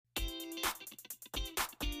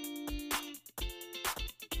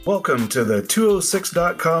Welcome to the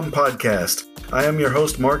 206.com podcast. I am your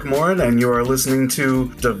host, Mark Morin, and you are listening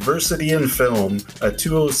to Diversity in Film, a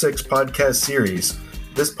 206 podcast series.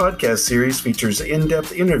 This podcast series features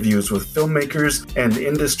in-depth interviews with filmmakers and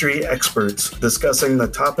industry experts discussing the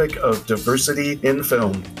topic of diversity in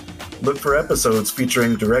film. Look for episodes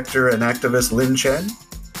featuring director and activist Lin Chen,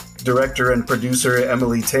 director and producer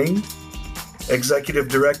Emily Ting, executive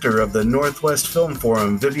director of the Northwest Film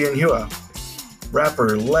Forum Vivian Hua,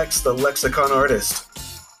 rapper Lex the Lexicon Artist,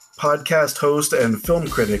 podcast host and film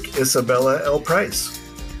critic Isabella L. Price,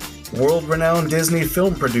 world-renowned Disney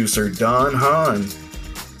film producer Don Hahn,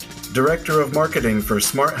 director of marketing for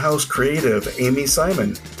Smart House Creative Amy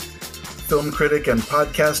Simon, film critic and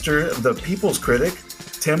podcaster The People's Critic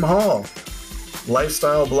Tim Hall,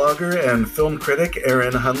 lifestyle blogger and film critic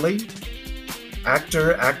Aaron Hunley,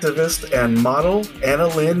 actor, activist, and model Anna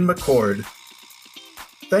Lynn McCord.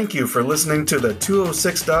 Thank you for listening to the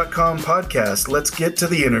 206.com podcast. Let's get to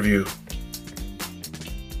the interview.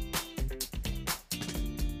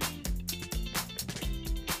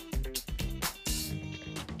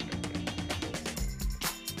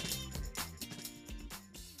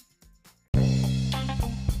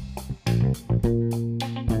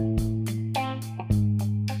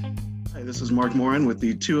 This is Mark Morin with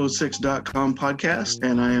the 206.com podcast,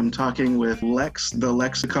 and I am talking with Lex, the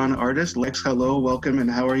Lexicon Artist. Lex, hello, welcome, and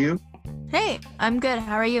how are you? Hey, I'm good.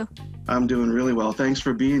 How are you? I'm doing really well. Thanks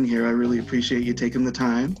for being here. I really appreciate you taking the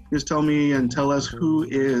time. Just tell me and tell us, who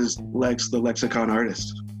is Lex, the Lexicon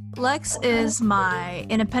Artist? Lex is my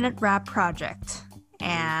independent rap project,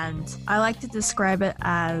 and I like to describe it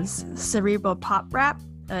as cerebral pop rap,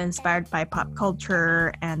 inspired by pop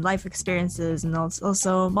culture and life experiences, and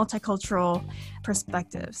also multicultural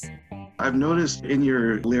perspectives. I've noticed in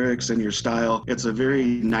your lyrics and your style, it's a very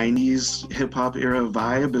 90s hip-hop era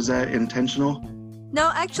vibe. Is that intentional? No,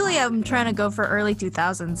 actually, I'm trying to go for early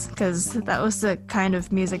 2000s because that was the kind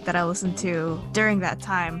of music that I listened to during that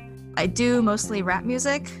time. I do mostly rap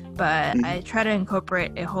music, but I try to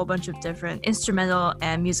incorporate a whole bunch of different instrumental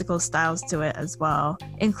and musical styles to it as well,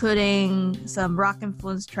 including some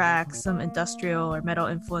rock-influenced tracks, some industrial or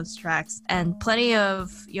metal-influenced tracks, and plenty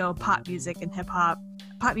of, pop music and hip-hop,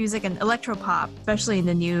 pop music and electro-pop, especially in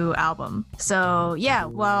the new album. So yeah,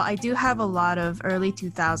 while I do have a lot of early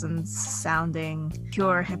 2000s sounding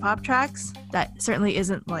pure hip-hop tracks, that certainly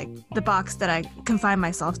isn't like the box that I confine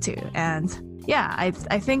myself to. And yeah, I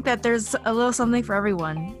think that there's a little something for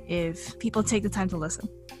everyone if people take the time to listen.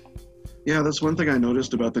 Yeah, that's one thing I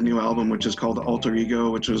noticed about the new album, which is called Alter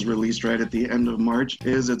Ego, which was released right at the end of March,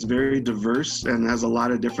 is it's very diverse and has a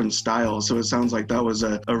lot of different styles. So it sounds like that was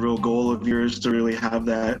a real goal of yours to really have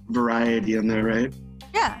that variety in there, right?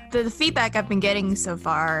 Yeah, the feedback I've been getting so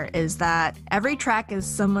far is that every track is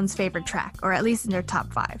someone's favorite track, or at least in their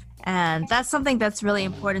top 5. And that's something that's really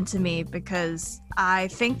important to me because I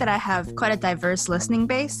think that I have quite a diverse listening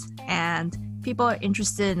base, and people are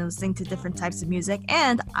interested in listening to different types of music,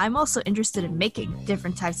 and I'm also interested in making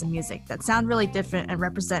different types of music that sound really different and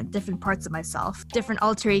represent different parts of myself, different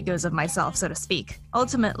alter egos of myself, so to speak.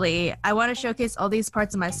 Ultimately, I want to showcase all these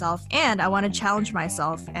parts of myself, and I want to challenge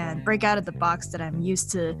myself and break out of the box that I'm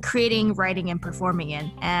used to creating, writing, and performing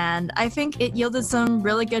in. And I think it yielded some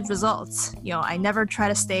really good results. I never try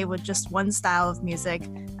to stay with just one style of music.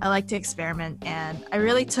 I like to experiment, and I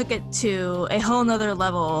really took it to a whole nother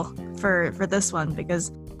level for this one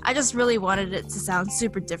because I just really wanted it to sound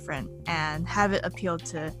super different and have it appeal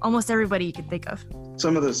to almost everybody you can think of.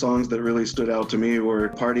 Some of the songs that really stood out to me were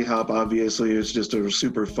Party Hop, obviously, is just a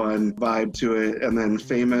super fun vibe to it. And then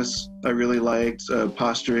Famous, I really liked,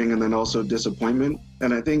 Posturing, and then also Disappointment.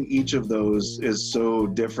 And I think each of those is so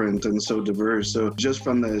different and so diverse. So just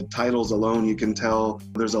from the titles alone, you can tell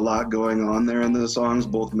there's a lot going on there in the songs,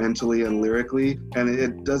 both mentally and lyrically. And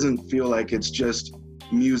it doesn't feel like it's just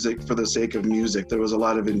music for the sake of music. There was a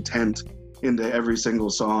lot of intent into every single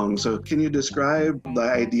song. So can you describe the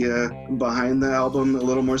idea behind the album a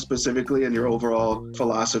little more specifically and your overall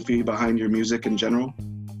philosophy behind your music in general?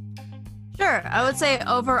 Sure. I would say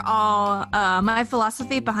overall, my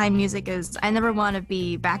philosophy behind music is I never want to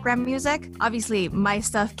be background music. Obviously, my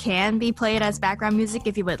stuff can be played as background music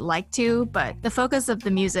if you would like to, but the focus of the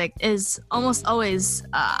music is almost always,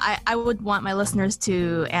 I would want my listeners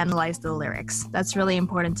to analyze the lyrics. That's really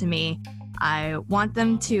important to me. I want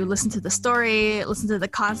them to listen to the story, listen to the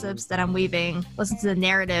concepts that I'm weaving, listen to the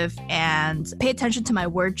narrative, and pay attention to my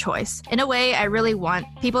word choice. In a way, I really want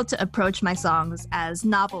people to approach my songs as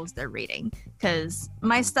novels they're reading, because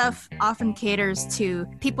my stuff often caters to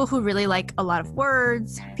people who really like a lot of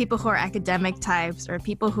words, people who are academic types, or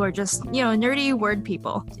people who are just, nerdy word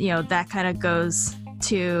people. That kind of goes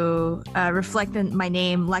to reflect in my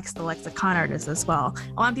name, Lex the Lexicon Artist, as well.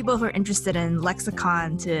 I want people who are interested in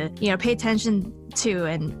lexicon to, pay attention to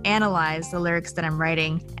and analyze the lyrics that I'm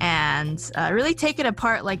writing and really take it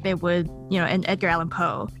apart like they would, in Edgar Allan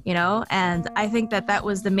Poe, And I think that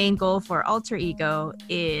was the main goal for Alter Ego.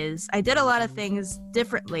 Is I did a lot of things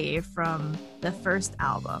differently from the first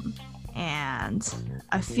album. And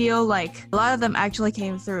I feel like a lot of them actually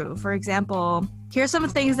came through. For example, here's some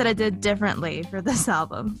things that I did differently for this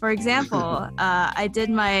album. For example, I did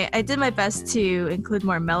my best to include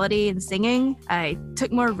more melody and singing. I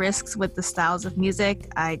took more risks with the styles of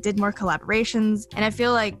music. I did more collaborations, and I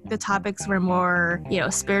feel like the topics were more,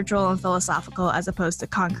 spiritual and philosophical as opposed to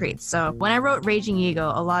concrete. So when I wrote Raging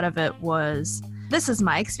Ego, a lot of it was, this is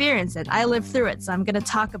my experience and I lived through it, so I'm going to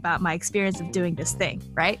talk about my experience of doing this thing,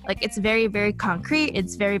 right? Like, it's very, very concrete,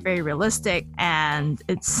 it's very, very realistic, and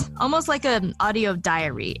it's almost like an audio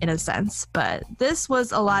diary in a sense. But this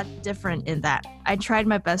was a lot different in that I tried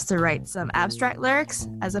my best to write some abstract lyrics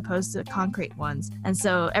as opposed to concrete ones. And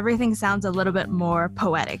so everything sounds a little bit more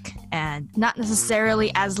poetic and not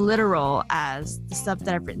necessarily as literal as the stuff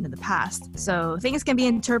that I've written in the past. So things can be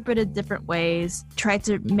interpreted different ways. Try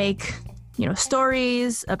to make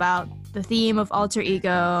stories about the theme of alter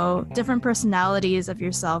ego, different personalities of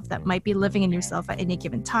yourself that might be living in yourself at any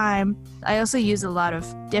given time. I also use a lot of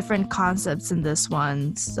different concepts in this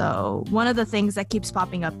one. So one of the things that keeps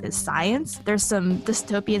popping up is science. There's some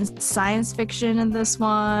dystopian science fiction in this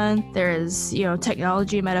one. There's,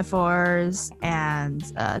 technology metaphors and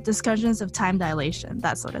discussions of time dilation,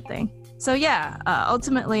 that sort of thing. So yeah,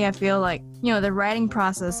 ultimately I feel like, the writing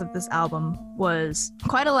process of this album was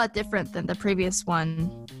quite a lot different than the previous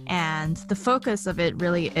one. And the focus of it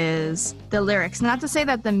really is the lyrics. Not to say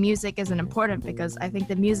that the music isn't important, because I think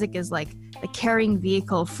the music is like the carrying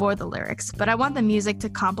vehicle for the lyrics. But I want the music to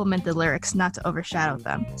complement the lyrics, not to overshadow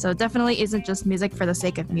them. So it definitely isn't just music for the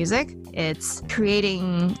sake of music. It's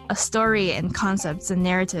creating a story and concepts and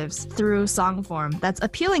narratives through song form that's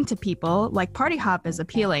appealing to people. Like Party Hop is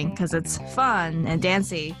appealing because it's fun and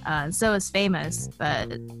dancey, and so is Famous.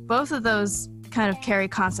 But both of those kind of carry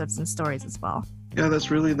concepts and stories as well. Yeah, that's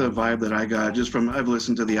really the vibe that I got just from, I've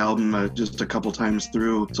listened to the album just a couple times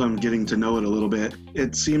through, so I'm getting to know it a little bit.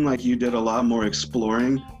 It seemed like you did a lot more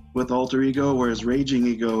exploring with Alter Ego, whereas Raging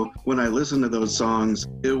Ego, when I listened to those songs,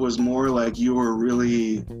 it was more like you were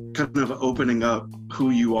really kind of opening up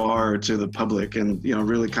who you are to the public and,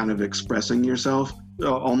 really kind of expressing yourself.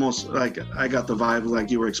 Almost like I got the vibe like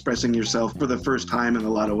you were expressing yourself for the first time in a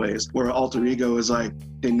lot of ways, where Alter Ego is like,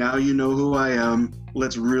 hey, now you know who I am.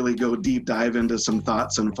 Let's really go deep dive into some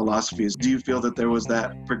thoughts and philosophies. Do you feel that there was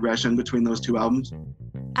that progression between those two albums?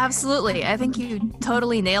 Absolutely. I think you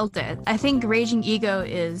totally nailed it. I think Raging Ego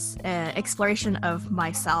is an exploration of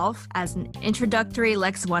myself as an introductory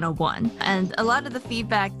Lex 101. And a lot of the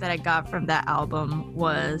feedback that I got from that album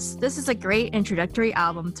was, this is a great introductory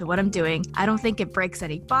album to what I'm doing. I don't think it breaks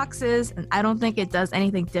any boxes, and I don't think it does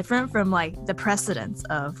anything different from like the precedents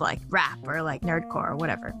of like rap or like nerdcore or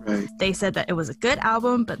whatever. Right. They said that it was a good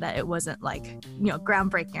album, but that it wasn't like,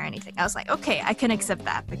 groundbreaking or anything. I was like, okay, I can accept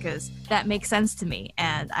that because that makes sense to me.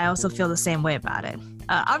 And I also feel the same way about it.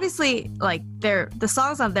 Obviously, like the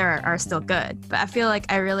songs on there are still good, but I feel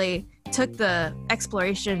like I really took the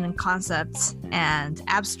exploration and concepts and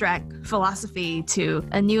abstract philosophy to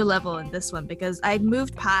a new level in this one, because I'd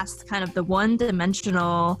moved past kind of the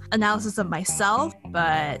one-dimensional analysis of myself,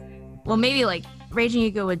 but maybe like Raging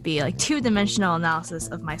Ego would be like two-dimensional analysis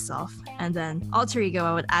of myself, and then Alter Ego,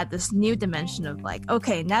 I would add this new dimension of like,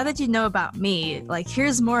 okay, now that you know about me, like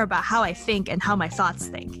here's more about how I think and how my thoughts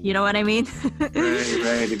think. You know what I mean?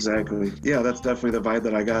 Right, exactly. Yeah, that's definitely the vibe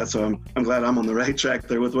that I got. So I'm glad I'm on the right track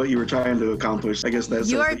there with what you were trying to accomplish. I guess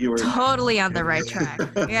that's you are totally on the right track.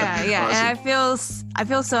 Yeah. Awesome. And I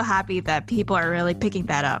feel so happy that people are really picking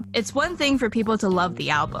that up. It's one thing for people to love the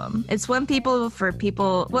album. It's one thing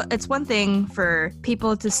for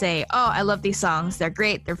people to say, oh, I love these songs, they're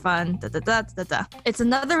great, they're fun, It's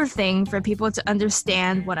another thing for people to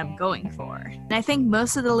understand what I'm going for. And I think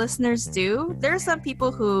most of the listeners do. There are some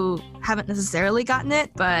people who haven't necessarily gotten it,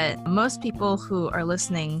 but most people who are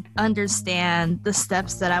listening understand the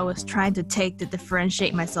steps that I was trying to take to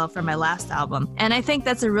differentiate myself from my last album. And I think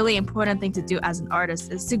that's a really important thing to do as an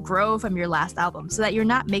artist, is to grow from your last album so that you're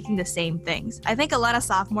not making the same things. I think a lot of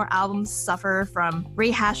sophomore albums suffer from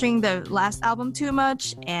rehashing the last album too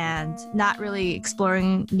much and not really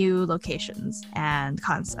exploring new locations and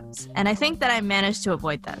concepts. And I think that I managed to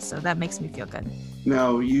avoid that, so that makes me feel good.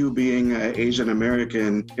 Now, you being Asian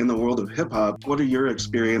American in the world of hip hop, what are your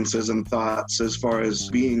experiences and thoughts as far as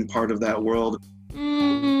being part of that world?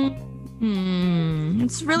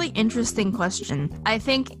 It's a really interesting question. I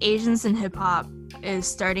think Asians in hip hop is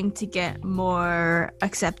starting to get more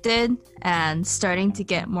accepted and starting to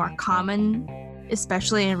get more common,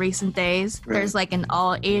 especially in recent days. Right. There's like an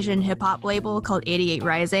all Asian hip hop label called 88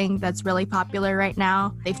 Rising that's really popular right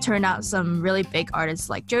now. They've turned out some really big artists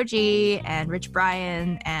like Joji and Rich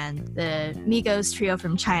Brian and the Migos trio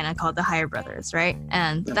from China called the Higher Brothers, right?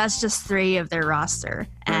 And that's just 3 of their roster.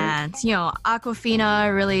 And, you know,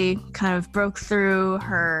 Aquafina really kind of broke through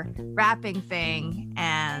her rapping thing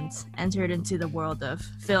and entered into the world of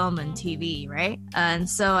film and TV, right? And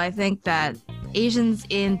so I think that Asians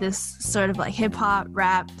in this sort of like hip hop,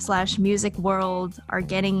 rap / music world are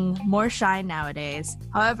getting more shine nowadays.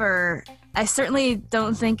 However, I certainly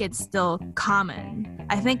don't think it's still common.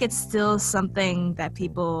 I think it's still something that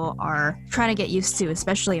people are trying to get used to,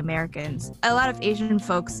 especially Americans. A lot of Asian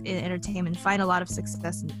folks in entertainment find a lot of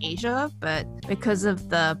success in Asia, but because of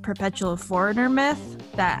the perpetual foreigner myth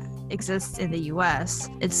that exists in the US,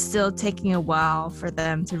 it's still taking a while for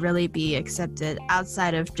them to really be accepted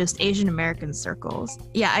outside of just Asian American circles.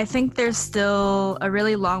 Yeah, I think there's still a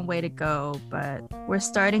really long way to go, but we're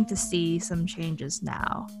starting to see some changes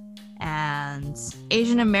now. And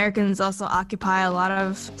Asian Americans also occupy a lot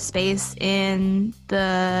of space in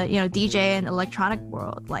the, you know, DJ and electronic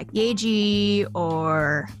world, like Yeji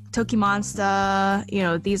or Toki Monsta. You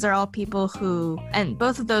know, these are all people who, and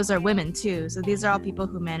both of those are women too, so these are all people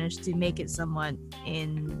who managed to make it somewhat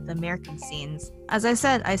in the American scenes. As I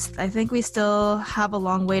said, I think we still have a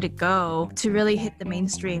long way to go to really hit the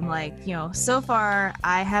mainstream. Like, you know, so far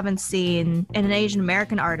I haven't seen an Asian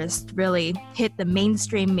American artist really hit the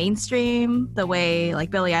mainstream the way like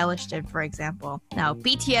Billie Eilish did, for example. Now,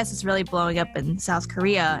 BTS is really blowing up in South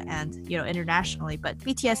Korea and, you know, internationally, but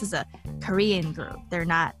BTS is a Korean group. They're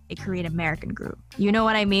not a Korean American group. You know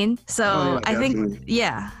what I mean? So I think,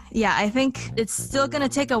 I think it's still going to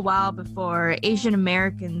take a while before Asian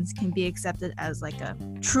Americans can be accepted as like a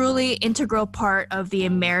truly integral part of the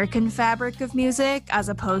American fabric of music, as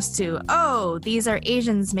opposed to, oh, these are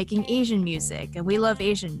Asians making Asian music and we love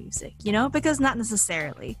Asian music, you know? Because not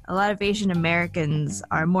necessarily. A lot of Asian Americans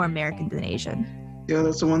are more American than Asian. Yeah,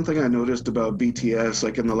 that's the one thing I noticed about BTS,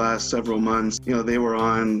 like in the last several months. You know, they were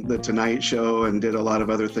on The Tonight Show and did a lot of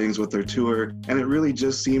other things with their tour, and it really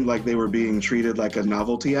just seemed like they were being treated like a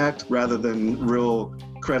novelty act rather than real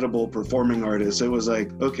credible performing artists. It was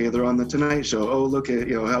like, okay, they're on The Tonight Show. Oh, look at,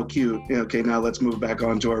 you know, how cute. You know, okay, now let's move back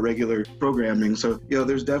on to our regular programming. So, you know,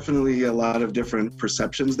 there's definitely a lot of different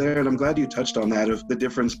perceptions there. And I'm glad you touched on that, of the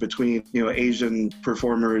difference between, you know, Asian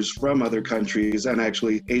performers from other countries and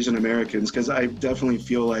actually Asian Americans, because I definitely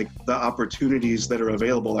feel like the opportunities that are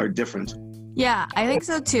available are different. Yeah, I think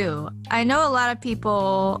so too. I know a lot of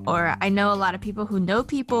people who know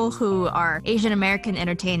people who are Asian American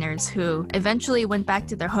entertainers who eventually went back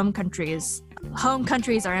to their home countries. Home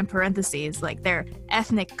countries are in parentheses, like they're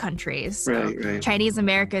ethnic countries. So right. Chinese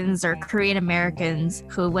Americans or Korean Americans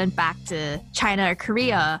who went back to China or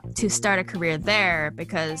Korea to start a career there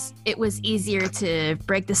because it was easier to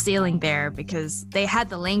break the ceiling there because they had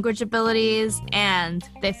the language abilities and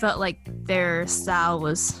they felt like their style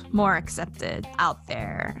was more accepted out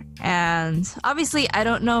there. And obviously, I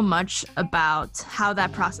don't know much about how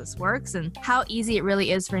that process works and how easy it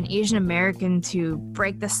really is for an Asian American to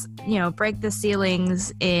break the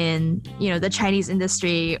ceilings in, you know, the Chinese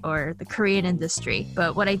industry or the Korean industry.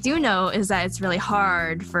 But what I do know is that it's really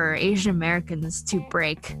hard for Asian Americans to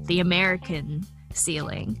break the American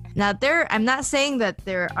ceiling. Now, I'm not saying that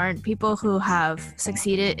there aren't people who have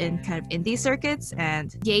succeeded in kind of indie circuits,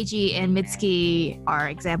 and Yeji and Mitski are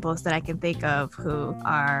examples that I can think of who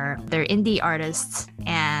they're indie artists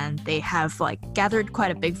and they have like gathered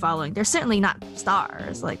quite a big following. They're certainly not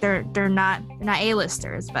stars, like they're not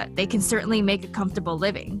A-listers, but they can certainly make a comfortable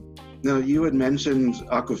living. Now, you had mentioned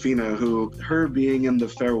Aquafina, who her being in The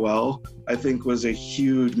Farewell, I think was a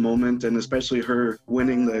huge moment, and especially her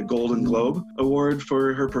winning the Golden Globe Award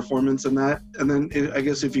for her performance in that. And then I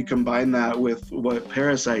guess if you combine that with what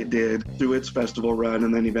Parasite did through its festival run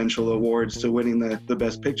and then eventual awards to winning the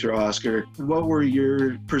Best Picture Oscar, what were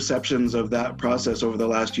your perceptions of that process over the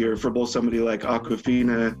last year for both somebody like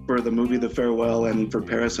Aquafina for the movie The Farewell and for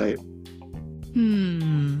Parasite?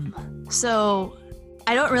 So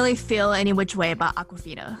I don't really feel any which way about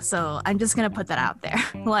Aquafina, so I'm just gonna put that out there.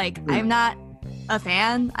 Like, I'm not a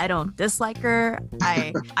fan. I don't dislike her.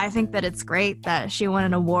 I think that it's great that she won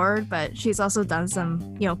an award, but she's also done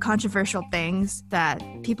some, controversial things that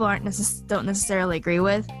people don't necessarily agree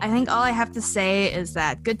with. I think all I have to say is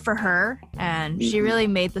that good for her, and she really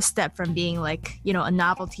made the step from being like, a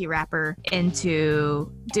novelty rapper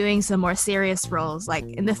into doing some more serious roles, like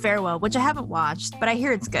in The Farewell, which I haven't watched, but I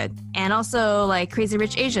hear it's good. And also like Crazy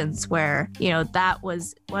Rich Asians, where, that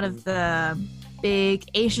was one of the big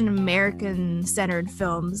Asian American centered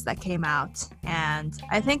films that came out, and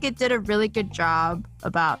I think it did a really good job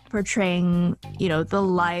about portraying the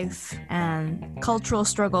life and cultural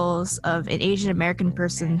struggles of an Asian American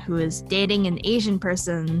person who is dating an Asian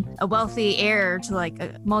person, a wealthy heir to like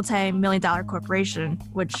a multi-million-dollar corporation,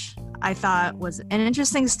 which I thought was an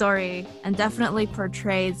interesting story and definitely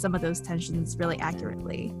portrayed some of those tensions really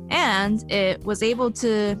accurately. And it was able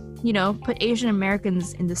to, put Asian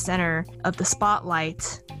Americans in the center of the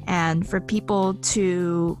spotlight, and for people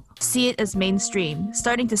to see it as mainstream,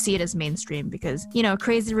 starting to see it as mainstream, because,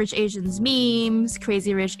 Crazy Rich Asians memes,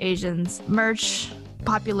 Crazy Rich Asians merch,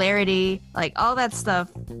 popularity, like all that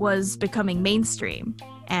stuff was becoming mainstream.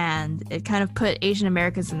 And it kind of put Asian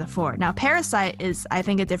Americans in the fore. Now, Parasite is, I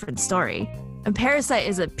think, a different story. And Parasite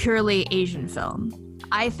is a purely Asian film.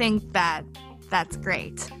 I think that that's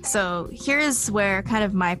great. So here's where kind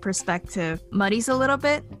of my perspective muddies a little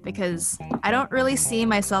bit, because I don't really see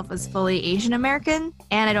myself as fully Asian American,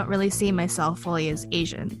 and I don't really see myself fully as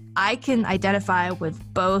Asian. I can identify with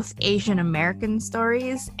both Asian American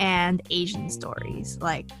stories and Asian stories,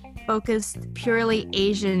 like focused purely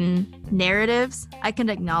Asian narratives. I can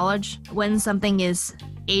acknowledge when something is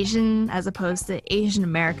Asian as opposed to Asian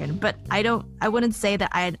American, but I wouldn't say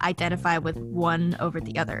that I identify with one over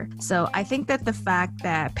the other. So I think that the fact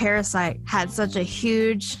that Parasite had such a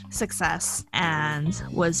huge success and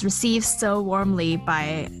was received so warmly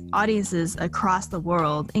by audiences across the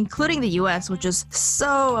world, including the US, which is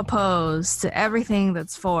so opposed to everything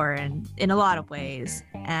that's foreign in a lot of ways,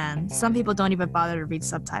 and some people don't even bother to read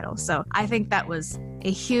subtitles. So I think that was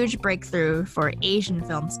a huge breakthrough for Asian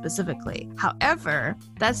films specifically. However,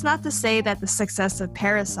 that's not to say that the success of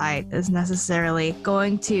Parasite is necessarily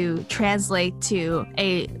going to translate to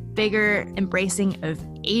a bigger embracing of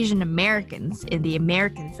Asian Americans in the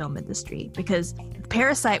American film industry, because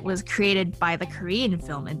Parasite was created by the Korean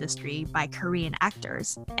film industry, by Korean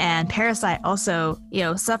actors. And Parasite also,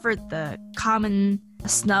 suffered the common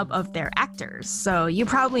snub of their actors. So you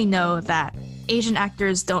probably know that Asian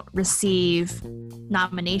actors don't receive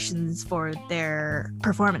nominations for their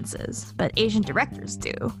performances, but Asian directors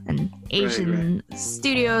do. And Asian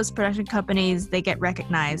studios, production companies, they get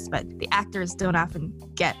recognized, but the actors don't often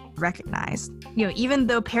get recognized. Even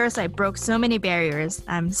though Parasite broke so many barriers,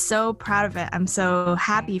 I'm so proud of it. I'm so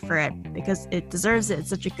happy for it because it deserves it. It's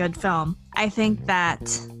such a good film. I think that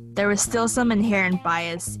there was still some inherent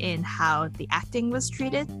bias in how the acting was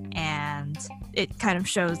treated, and it kind of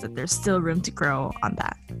shows that there's still room to grow on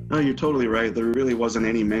that. No, you're totally right. There really wasn't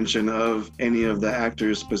any mention of any of the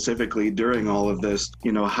actors specifically during all of this,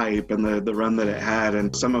 hype and the run that it had.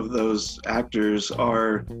 And some of those actors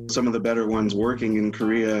are some of the better ones working in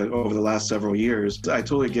Korea over the last several years. I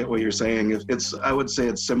totally get what you're saying. I would say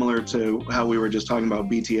it's similar to how we were just talking about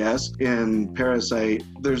BTS in Parasite.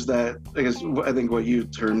 There's that, I think what you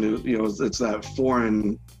turned to, it's that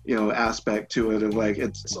foreign, aspect to it of like,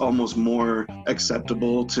 it's almost more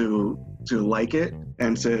acceptable to like it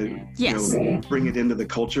and to bring it into the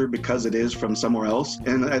culture because it is from somewhere else.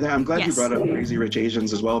 And I'm glad you brought up Crazy Rich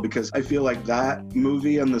Asians as well, because I feel like that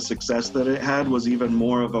movie and the success that it had was even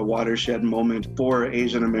more of a watershed moment for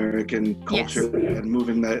Asian American culture and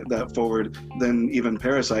moving that forward than even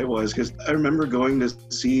Parasite was. Because I remember going to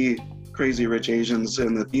see Crazy Rich Asians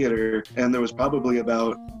in the theater, and there was probably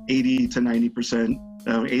about 80 to 90%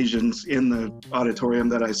 Asians in the auditorium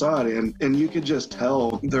that I saw it in, and you could just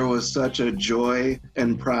tell there was such a joy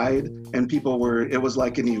and pride, and it was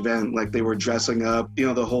like an event, like they were dressing up,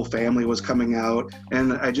 the whole family was coming out,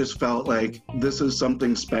 and I just felt like this is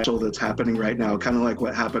something special that's happening right now, kind of like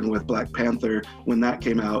what happened with Black Panther when that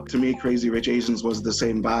came out. To me, Crazy Rich Asians was the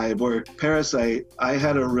same vibe, where Parasite, I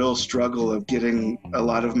had a real struggle of getting a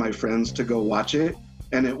lot of my friends to go watch it.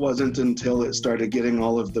 And it wasn't until it started getting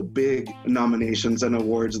all of the big nominations and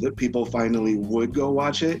awards that people finally would go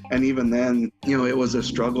watch it. And even then, it was a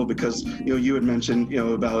struggle because, you had mentioned,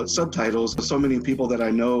 about subtitles. So many people that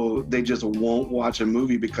I know, they just won't watch a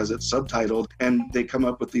movie because it's subtitled, and they come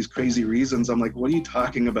up with these crazy reasons. I'm like, what are you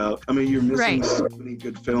talking about? I mean, you're missing so many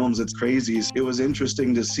good films. It's crazy. It was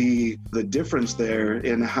interesting to see the difference there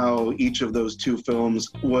in how each of those two films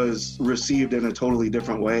was received in a totally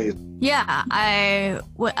different way. Yeah, I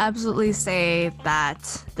would absolutely say that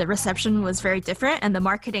the reception was very different and the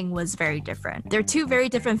marketing was very different. They're two very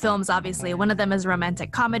different films, obviously. One of them is a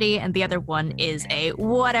romantic comedy and the other one is a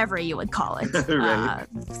whatever you would call it.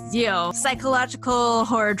 Right. Psychological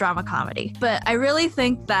horror drama comedy. But I really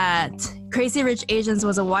think that Crazy Rich Asians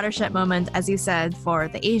was a watershed moment, as you said, for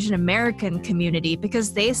the Asian American community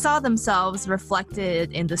because they saw themselves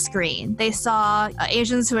reflected in the screen. They saw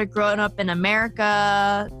Asians who had grown up in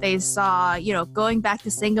America. They saw, going back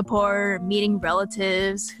to Singapore, meeting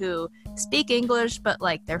relatives who speak English, but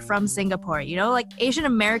like they're from Singapore, like Asian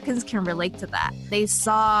Americans can relate to that. They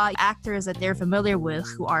saw actors that they're familiar with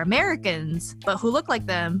who are Americans, but who look like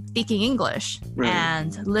them speaking English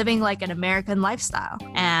and living like an American lifestyle.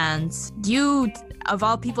 And you, of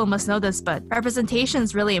all people, must know this, but representation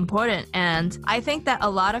is really important. And I think that a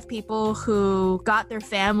lot of people who got their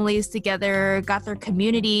families together, got their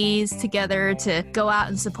communities together to go out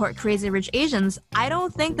and support Crazy Rich Asians, I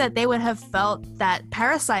don't think that they would have felt that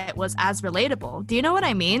Parasite was as relatable. Do you know what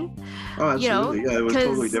I mean? Oh, absolutely. Yeah, it was a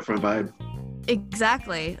totally different vibe.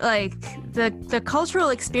 Exactly. Like the cultural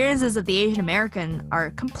experiences of the Asian American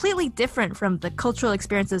are completely different from the cultural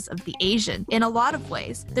experiences of the Asian in a lot of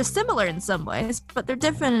ways. They're similar in some ways, but they're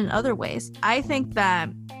different in other ways. I think that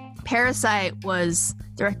Parasite was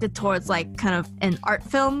directed towards like kind of an art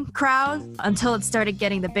film crowd until it started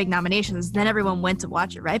getting the big nominations. Then everyone went to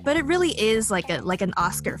watch it, right? But it really is like an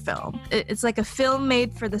Oscar film. It's like a film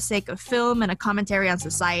made for the sake of film and a commentary on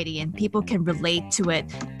society, and people can relate to it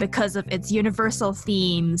because of its universal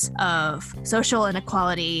themes of social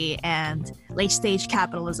inequality and late stage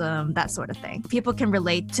capitalism, that sort of thing. People can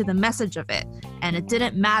relate to the message of it, and it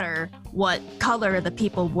didn't matter what color the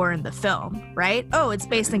people were in the film, right? Oh, it's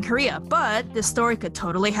based in Korea, but the story could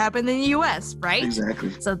totally happen in the US, right?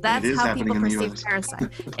 Exactly. So that's how people perceive Parasite.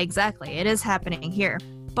 Exactly. It is happening here.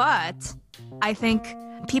 But I think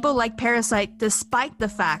people like Parasite despite the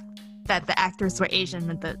fact that the actors were Asian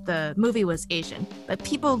and the movie was Asian. But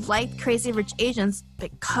people liked Crazy Rich Asians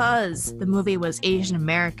because the movie was Asian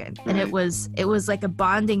American. And it was like a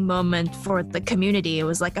bonding moment for the community. It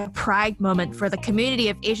was like a pride moment for the community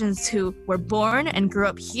of Asians who were born and grew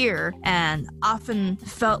up here and often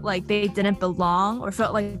felt like they didn't belong or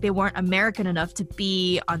felt like they weren't American enough to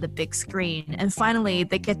be on the big screen. And finally,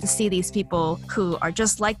 they get to see these people who are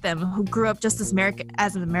just like them, who grew up just as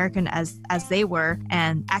American as they were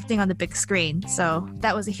and acting on the big screen. So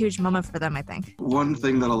that was a huge moment for them, I think. One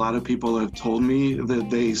thing that a lot of people have told me that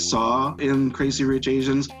they saw in Crazy Rich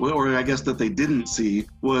Asians, or I guess that they didn't see,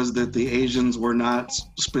 was that the Asians were not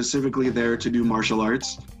specifically there to do martial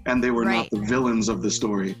arts, and they were not the villains of the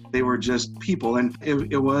story. They were just people. And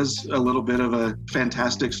it was a little bit of a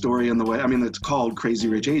fantastic story in the way, I mean, it's called Crazy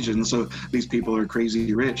Rich Asians, so these people are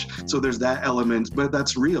crazy rich. So there's that element, but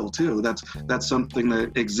that's real too. That's something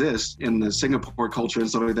that exists in the Singapore culture and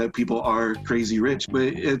stuff like that. People are crazy rich, but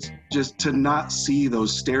it's just to not see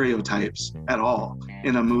those stereotypes at all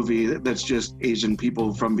in a movie that's just Asian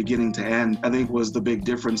people from beginning to end, I think was the big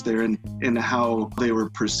difference there in how they were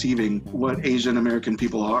perceiving what Asian American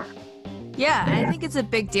people are. Yeah, I think it's a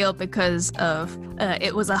big deal because of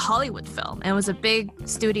it was a Hollywood film. It was a big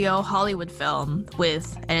studio Hollywood film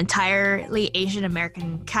with an entirely Asian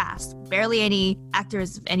American cast, barely any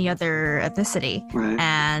actors of any other ethnicity. Right.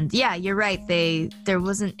 And yeah, you're right. There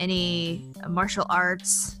wasn't any martial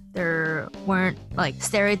arts. There weren't like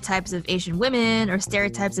stereotypes of Asian women or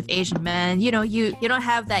stereotypes of Asian men. You don't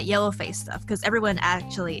have that yellow face stuff because everyone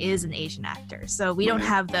actually is an Asian actor. So we don't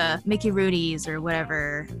have the Mickey Rooties or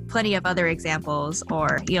whatever, plenty of other examples,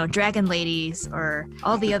 or, Dragon Ladies or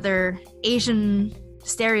all the other Asian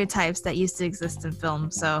stereotypes that used to exist in film.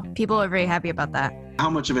 So people are very happy about that. How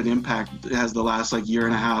much of an impact has the last year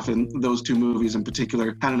and a half and those two movies in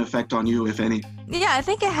particular had an effect on you, if any? Yeah, I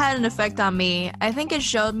think it had an effect on me. I think it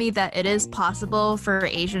showed me that it is possible for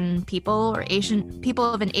Asian people or Asian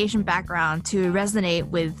people of an Asian background to resonate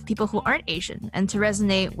with people who aren't Asian and to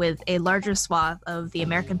resonate with a larger swath of the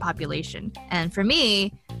American population. And for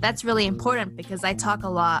me, that's really important because I talk a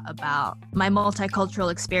lot about my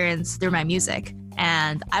multicultural experience through my music.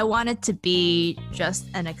 And I want it to be just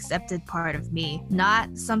an accepted part of me,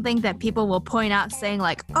 not something that people will point out saying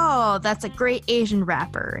like, oh, that's a great Asian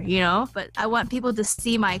rapper, But I want people to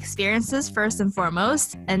see my experiences first and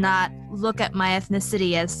foremost and not look at my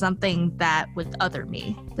ethnicity as something that would other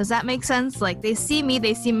me. Does that make sense? Like they see me,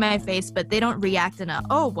 they see my face, but they don't react in a,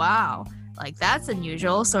 oh, wow, like that's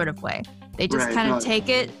unusual sort of way. They just take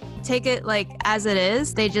it take it like as it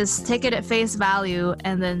is. They just take it at face value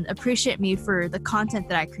and then appreciate me for the content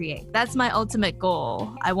that I create. That's my ultimate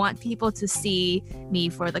goal. I want people to see me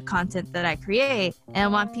for the content that I create, and I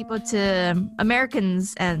want people to,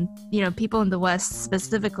 Americans and, you know, people in the West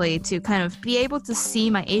specifically, to kind of be able to see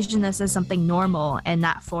my Asianness as something normal and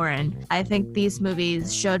not foreign. I think these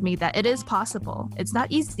movies showed me that it is possible. It's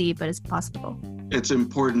not easy, but it's possible. It's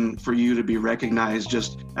important for you to be recognized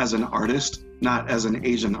just as an artist, not as an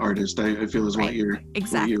Asian artist, I feel is what you're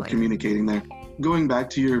communicating there. Going back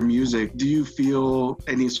to your music, do you feel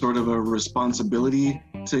any sort of a responsibility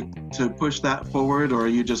to push that forward, or are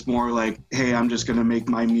you just more like, hey, I'm just going to make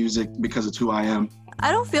my music because it's who I am?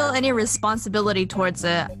 I don't feel any responsibility towards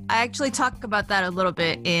it. I actually talk about that a little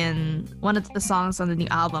bit in one of the songs on the new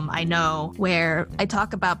album, I Know, where I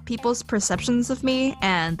talk about people's perceptions of me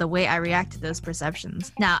and the way I react to those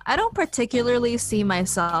perceptions. Now, I don't particularly see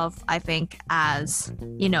myself, I think, as,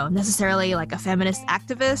 you know, necessarily like a feminist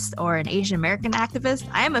activist or an Asian American activist.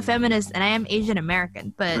 I am a feminist and I am Asian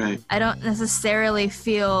American, but right. I don't necessarily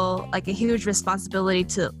feel like a huge responsibility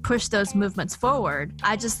to push those movements forward.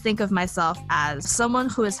 I just think of myself as someone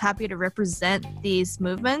who is happy to represent these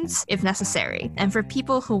movements if necessary. And for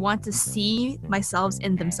people who want to see myself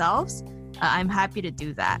in themselves, I'm happy to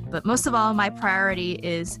do that. But most of all, my priority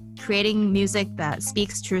is creating music that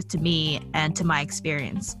speaks truth to me and to my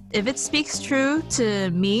experience. If it speaks true to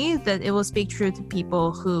me, then it will speak true to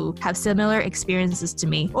people who have similar experiences to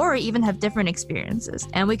me, or even have different experiences.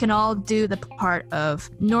 And we can all do the part of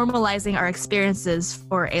normalizing our experiences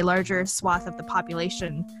for a larger swath of the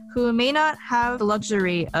population who may not have the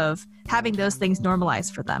luxury of having those things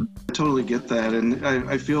normalized for them. I totally get that. And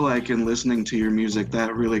I feel like in listening to your music,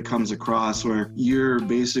 that really comes across, where you're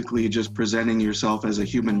basically just presenting yourself as a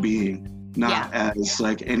human being, not as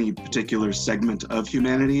like any particular segment of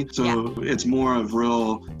humanity. So it's more of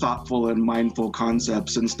real thoughtful and mindful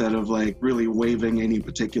concepts instead of like really waving any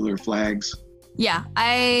particular flags. Yeah,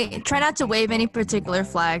 I try not to wave any particular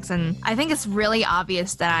flags, and I think it's really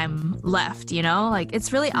obvious that I'm left, you know? Like,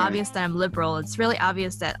 it's really obvious that I'm liberal. It's really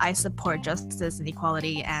obvious that I support justice and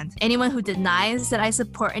equality, and anyone who denies that I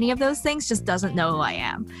support any of those things just doesn't know who I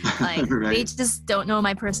am. Like, they just don't know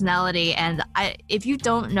my personality, and if you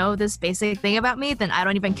don't know this basic thing about me, then I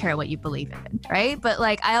don't even care what you believe in, right? But,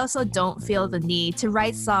 like, I also don't feel the need to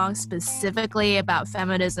write songs specifically about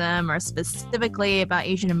feminism or specifically about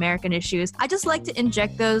Asian American issues. I just like to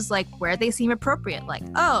inject those like where they seem appropriate. Like,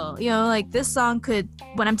 oh, you know, like this song could,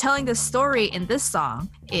 when I'm telling this story in this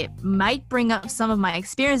song, it might bring up some of my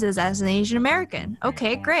experiences as an Asian American.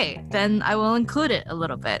 Okay, great. Then I will include it a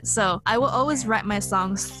little bit. So I will always write my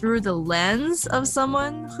songs through the lens of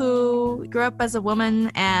someone who grew up as a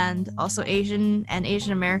woman and also Asian and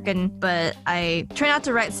Asian American, but I try not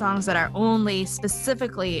to write songs that are only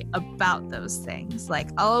specifically about those things. Like,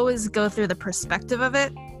 I'll always go through the perspective of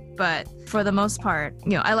it, but for the most part,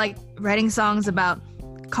 you know, I like writing songs about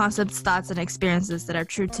concepts, thoughts, and experiences that are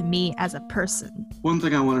true to me as a person. One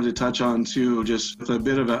thing I wanted to touch on too, just with a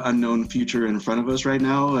bit of an unknown future in front of us right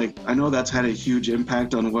now, like I know that's had a huge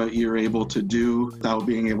impact on what you're able to do without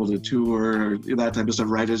being able to tour or that type of stuff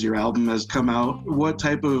right as your album has come out. What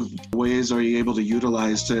type of ways are you able to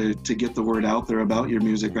utilize to get the word out there about your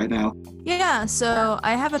music right now? Yeah, so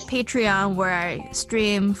I have a Patreon where I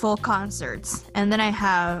stream full concerts, and then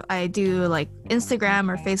I do like Instagram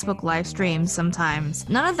or Facebook live streams sometimes.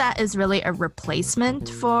 None of that is really a replacement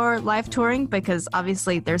for live touring, because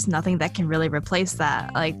obviously there's nothing that can really replace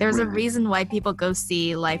that. Like, there's a reason why people go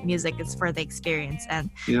see live music. It's for the experience,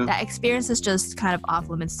 and that experience is just kind of off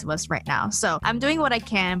limits to us right now. So I'm doing what I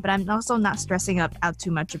can, but I'm also not stressing out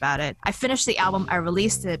too much about it. I finished the album, I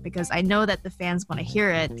released it because I know that the fans want to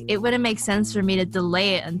hear it. It wouldn't make sense for me to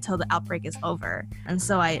delay it until the outbreak is over. And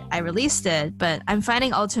so I released it, but I'm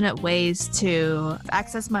finding alternate ways to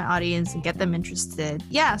access my audience and get them interested.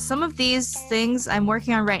 Yeah, some of these things I'm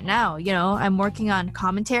working on right now. You know, I'm working on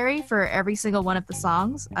commentary for every single one of the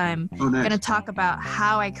songs. I'm going to talk about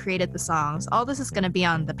how I created the songs. All this is going to be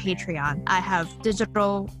on the Patreon. I have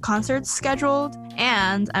digital concerts scheduled,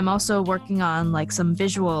 and I'm also working on like some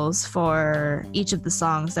visuals for each of the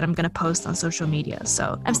songs that I'm going to post on social media.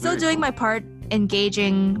 So I'm still doing my part,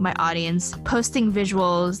 engaging my audience, posting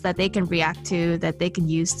visuals that they can react to, that they can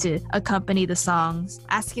use to accompany the songs,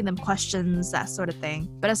 asking them questions, that sort of thing.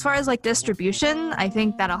 But as far as like distribution, I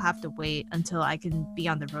think that'll have to wait until I can be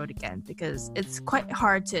on the road again, because it's quite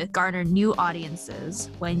hard to garner new audiences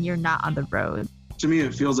when you're not on the road. To me,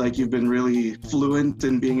 it feels like you've been really fluent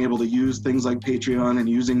in being able to use things like Patreon and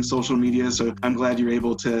using social media. So I'm glad you're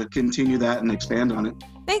able to continue that and expand on it.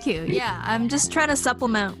 Thank you. Yeah, I'm just trying to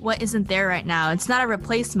supplement what isn't there right now. It's not a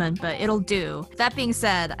replacement, but it'll do. That being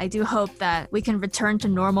said, I do hope that we can return to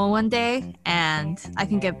normal one day and I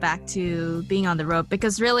can get back to being on the road,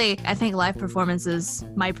 because really, I think live performance is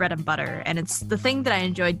my bread and butter, and it's the thing that I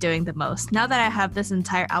enjoy doing the most. Now that I have this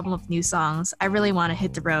entire album of new songs, I really want to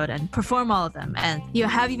hit the road and perform all of them and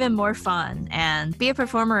have even more fun and be a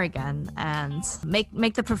performer again and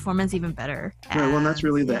make the performance even better. Right, well, that's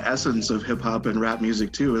really the essence of hip-hop and rap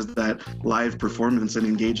music too, is that live performance and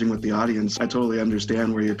engaging with the audience. I totally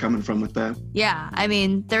understand where you're coming from with that. Yeah, I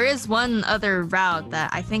mean, there is one other route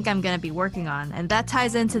that I think I'm going to be working on, and that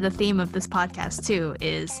ties into the theme of this podcast too,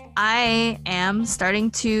 is I am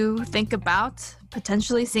starting to think about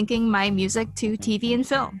potentially syncing my music to TV and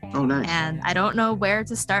film. Oh, nice. And I don't know where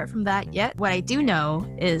to start from that yet. What I do know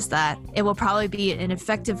is that it will probably be an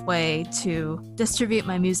effective way to distribute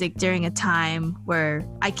my music during a time where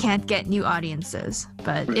I can't get new audiences.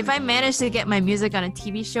 But if I manage to get my music on a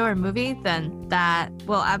TV show or movie, then that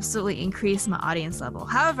will absolutely increase my audience level.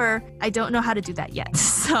 However, I don't know how to do that yet.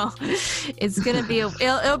 So it's going to be,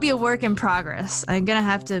 it'll be a work in progress. I'm going to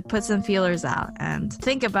have to put some feelers out and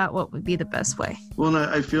think about what would be the best way. Well,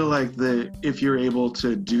 I feel like that if you're able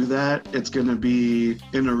to do that, it's going to be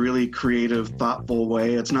in a really creative, thoughtful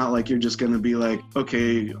way. It's not like you're just going to be like,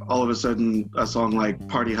 okay, all of a sudden a song like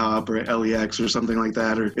Party Hop or LEX or something like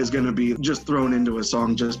that is going to be just thrown into a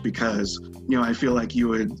song just because. I feel like you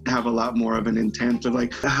would have a lot more of an intent of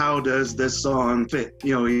like, how does this song fit,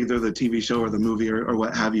 either the TV show or the movie or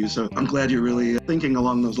what have you. So I'm glad you're really thinking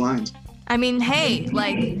along those lines. I mean, hey,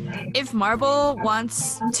 like, if Marvel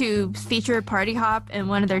wants to feature Party Hop in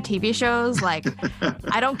one of their TV shows, like,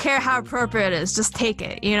 I don't care how appropriate it is, just take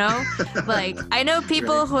it, Like, I know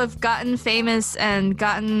people who have gotten famous and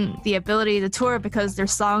gotten the ability to tour because their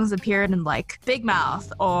songs appeared in, like, Big Mouth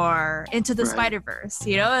or Into the Spider-Verse,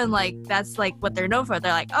 And, like, that's, like, what they're known for.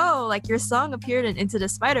 They're like, oh, like, your song appeared in Into the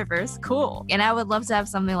Spider-Verse, cool. And I would love to have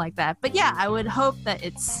something like that. But, yeah, I would hope that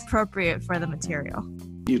it's appropriate for the material.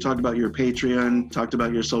 You talked about your Patreon, talked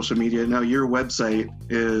about your social media. Now your website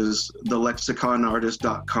is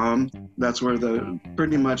thelexiconartist.com. That's where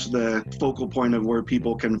pretty much the focal point of where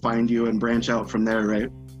people can find you and branch out from there, right?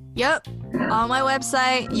 Yep. On my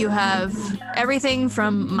website, you have everything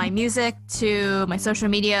from my music to my social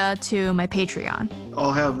media to my Patreon.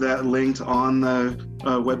 I'll have that linked on the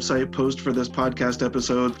website post for this podcast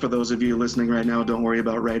episode. For those of you listening right now, don't worry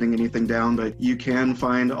about writing anything down, but you can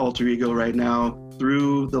find Alter Ego right now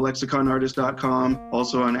through thelexiconartist.com,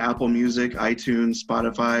 also on Apple Music, iTunes,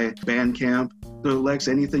 Spotify, Bandcamp. So Lex,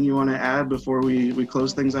 anything you want to add before we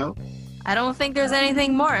close things out? I don't think there's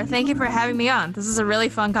anything more. Thank you for having me on. This is a really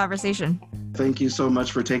fun conversation. Thank you so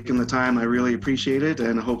much for taking the time. I really appreciate it,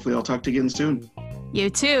 and hopefully I'll talk to you again soon.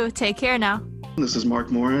 You too. Take care now. This is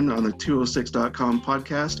Mark Morin on the 206.com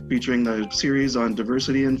podcast, featuring the series on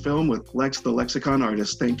diversity in film with Lex, the Lexicon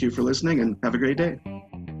Artist. Thank you for listening, and have a great day.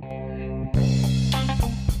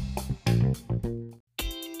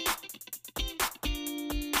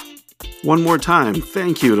 One more time,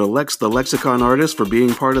 thank you to Lex the Lexicon Artist for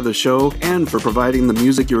being part of the show and for providing the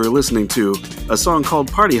music you were listening to, a song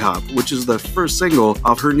called Party Hop, which is the first single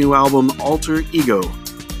off her new album Alter Ego.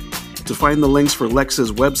 To find the links for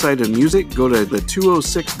Lex's website and music, go to the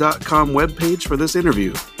 206.com webpage for this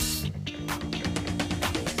interview.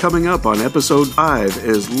 Coming up on episode 5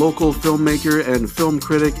 is local filmmaker and film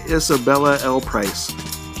critic Isabella L. Price.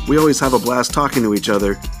 We always have a blast talking to each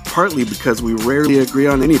other, partly because we rarely agree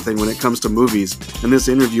on anything when it comes to movies, and this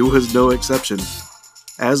interview was no exception.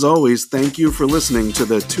 As always, thank you for listening to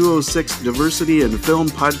the 206 Diversity in Film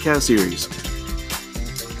podcast series.